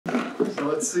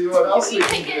let's see what else we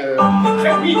can do.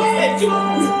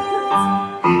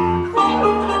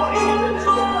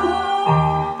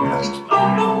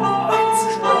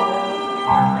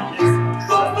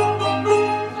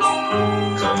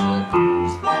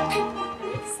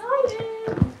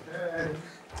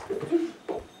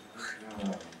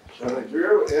 What I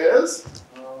drew is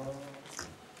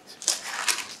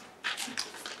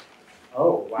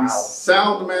oh wow!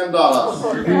 Sound mandala.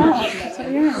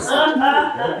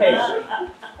 Hey,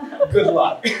 good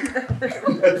luck.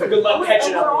 Good luck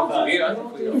catching up with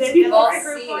us.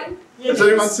 Has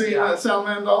anyone seen Sound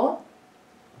Mandala?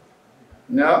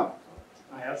 No?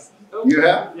 I have. You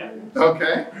have? Yeah.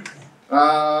 Okay.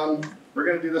 We're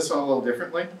going to do this one a little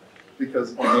differently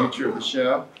because of the nature of the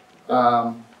show.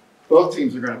 Both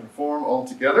teams are going to perform all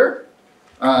together.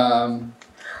 And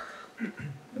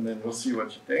then we'll see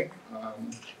what you think.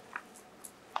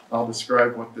 I'll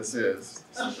describe what this is.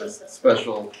 This is a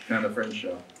special kind of Fringe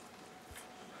show.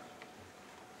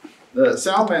 The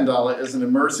Sound Mandala is an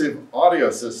immersive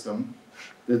audio system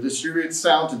that distributes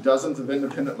sound to dozens of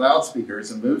independent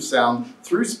loudspeakers and moves sound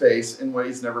through space in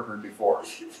ways never heard before.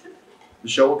 The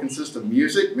show will consist of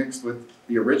music mixed with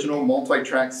the original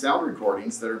multi-track sound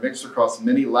recordings that are mixed across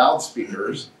many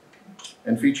loudspeakers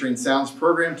and featuring sounds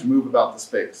programmed to move about the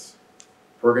space.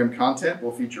 Program content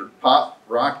will feature pop,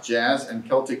 rock, jazz, and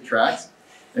Celtic tracks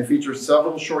and feature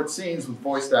several short scenes with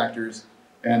voiced actors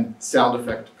and sound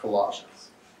effect collages.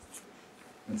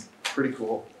 It's pretty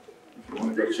cool if you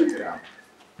want to go check it out.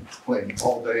 It's playing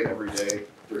all day, every day.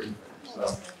 So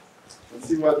let's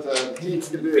see what teams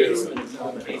can do.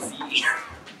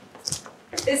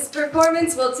 This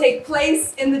performance will take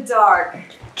place in the dark.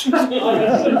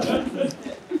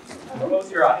 Close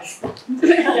your eyes.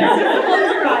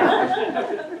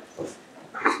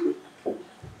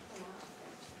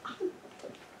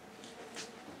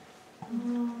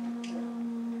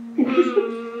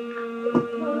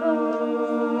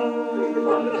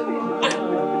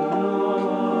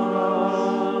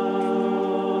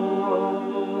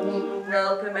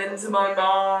 Welcome into my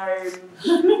mind.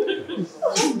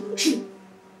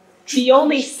 The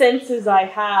only senses I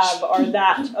have are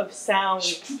that of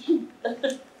sound.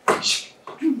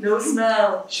 No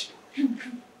smell.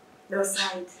 No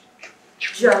sight.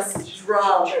 Just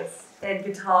drums and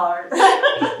guitars.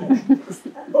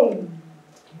 Boom.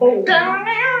 Boom.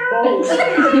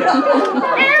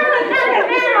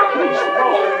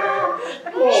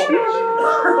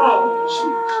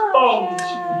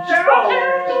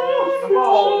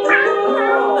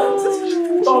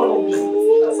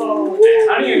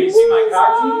 Honey, you see my car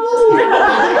keys?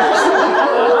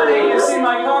 Honey, you see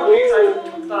my car keys? I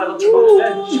thought I looked for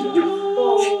them.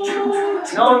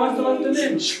 No, I must have left them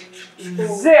in.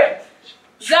 Zip!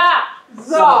 Zap!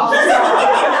 Zap!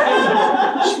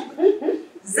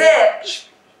 Zip!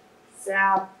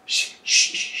 Zap!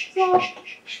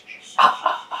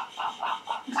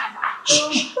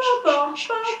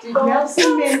 Did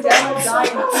Nelson Mandela die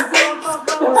in prison,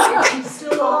 or is he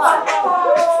still alive?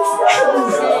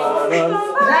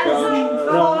 That is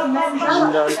Mandela.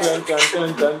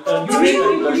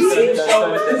 You may think so,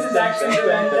 but this is actually the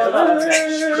Mandela effect.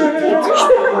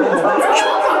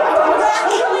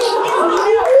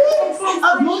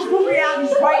 Of multiple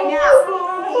realities right now.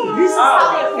 This is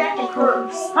how the effect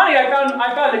occurs. Honey, I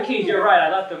found the keys. You're right. I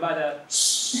left them by the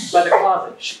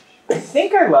closet. I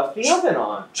think I left the oven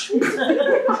on.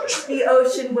 The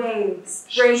ocean waves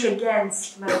break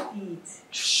against my feet.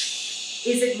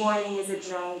 Is it morning? Is it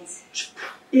night?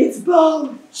 It's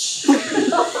both.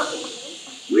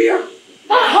 We are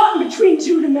caught between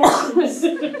two dimensions.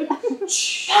 And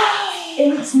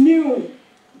it's noon.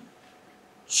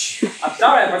 I'm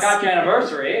sorry I forgot your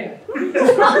anniversary. I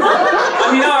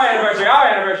mean, our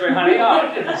anniversary, honey. Oh.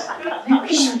 You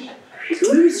can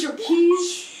lose your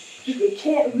keys. You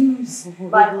can't lose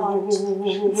my heart.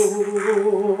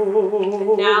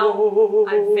 Now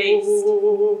I'm faced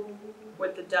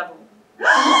with the devil. The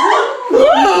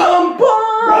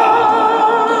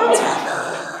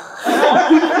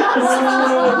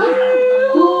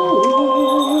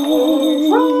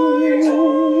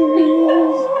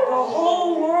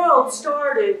whole world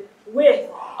started with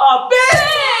a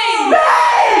bang!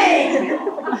 Bang!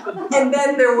 And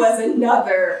then there was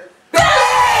another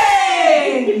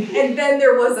bang! And then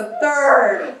there was a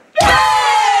third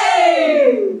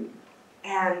bang!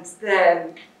 And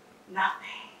then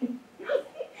nothing.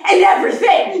 And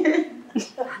everything!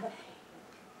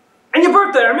 And your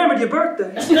birthday, I remembered your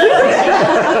birthday.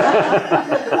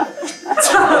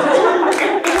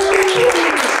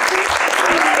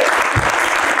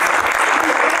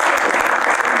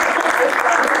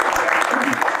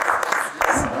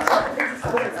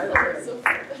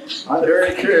 I'm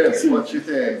very curious what you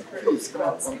think. Please come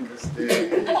up onto the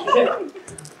stage.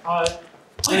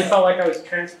 I felt like I was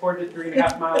transported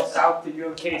 3.5 miles south to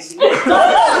UMKC.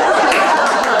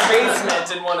 A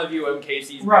basement in one of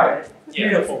UMKC's. Right. Yeah.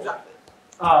 Beautiful.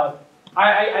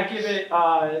 I give it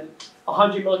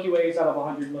 100 Milky Ways out of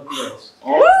 100 Milky Ways.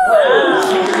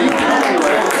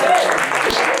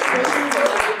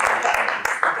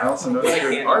 I also noticed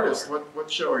you're an artist. What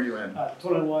show are you in?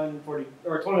 2140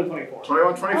 or 2124.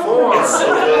 2124. So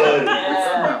good. good. We've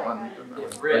done that one.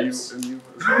 It rips.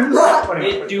 Are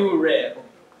It do rip.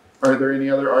 Are there any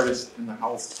other artists in the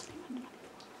house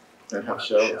that have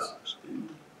shows?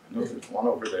 I know there's one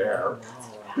over there.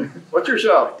 What's your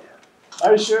show?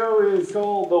 My show is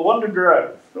called The Wonder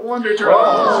Drug. The Wonder Drug.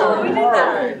 Oh, we did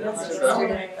that.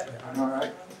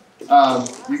 Alright. Alright.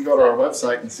 You can go to our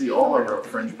website and see all of our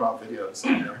Fringeprov videos.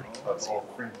 That's all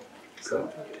the Fringe. So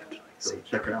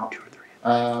check it out.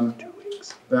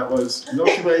 That was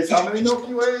Milky Ways. How many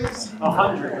Milky Ways?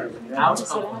 100.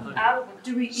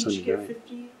 Do we each get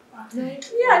 50? Yeah,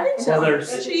 I think so. Well,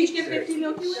 Should we each get 50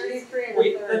 Milky Ways?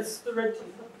 Wait, that's the red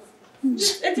team.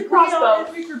 It's a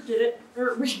crossbow. We grouped it.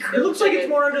 Or we It looks like it's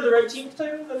more under the red team's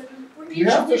title than it is. You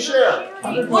have to share.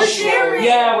 We're sharing.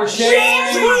 Yeah, we're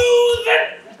sharing.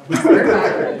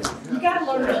 You gotta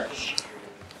learn it.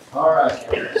 Alright.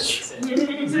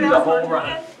 The whole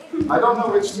run. I don't know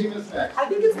which team is next. I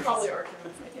think it's probably our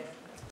turn.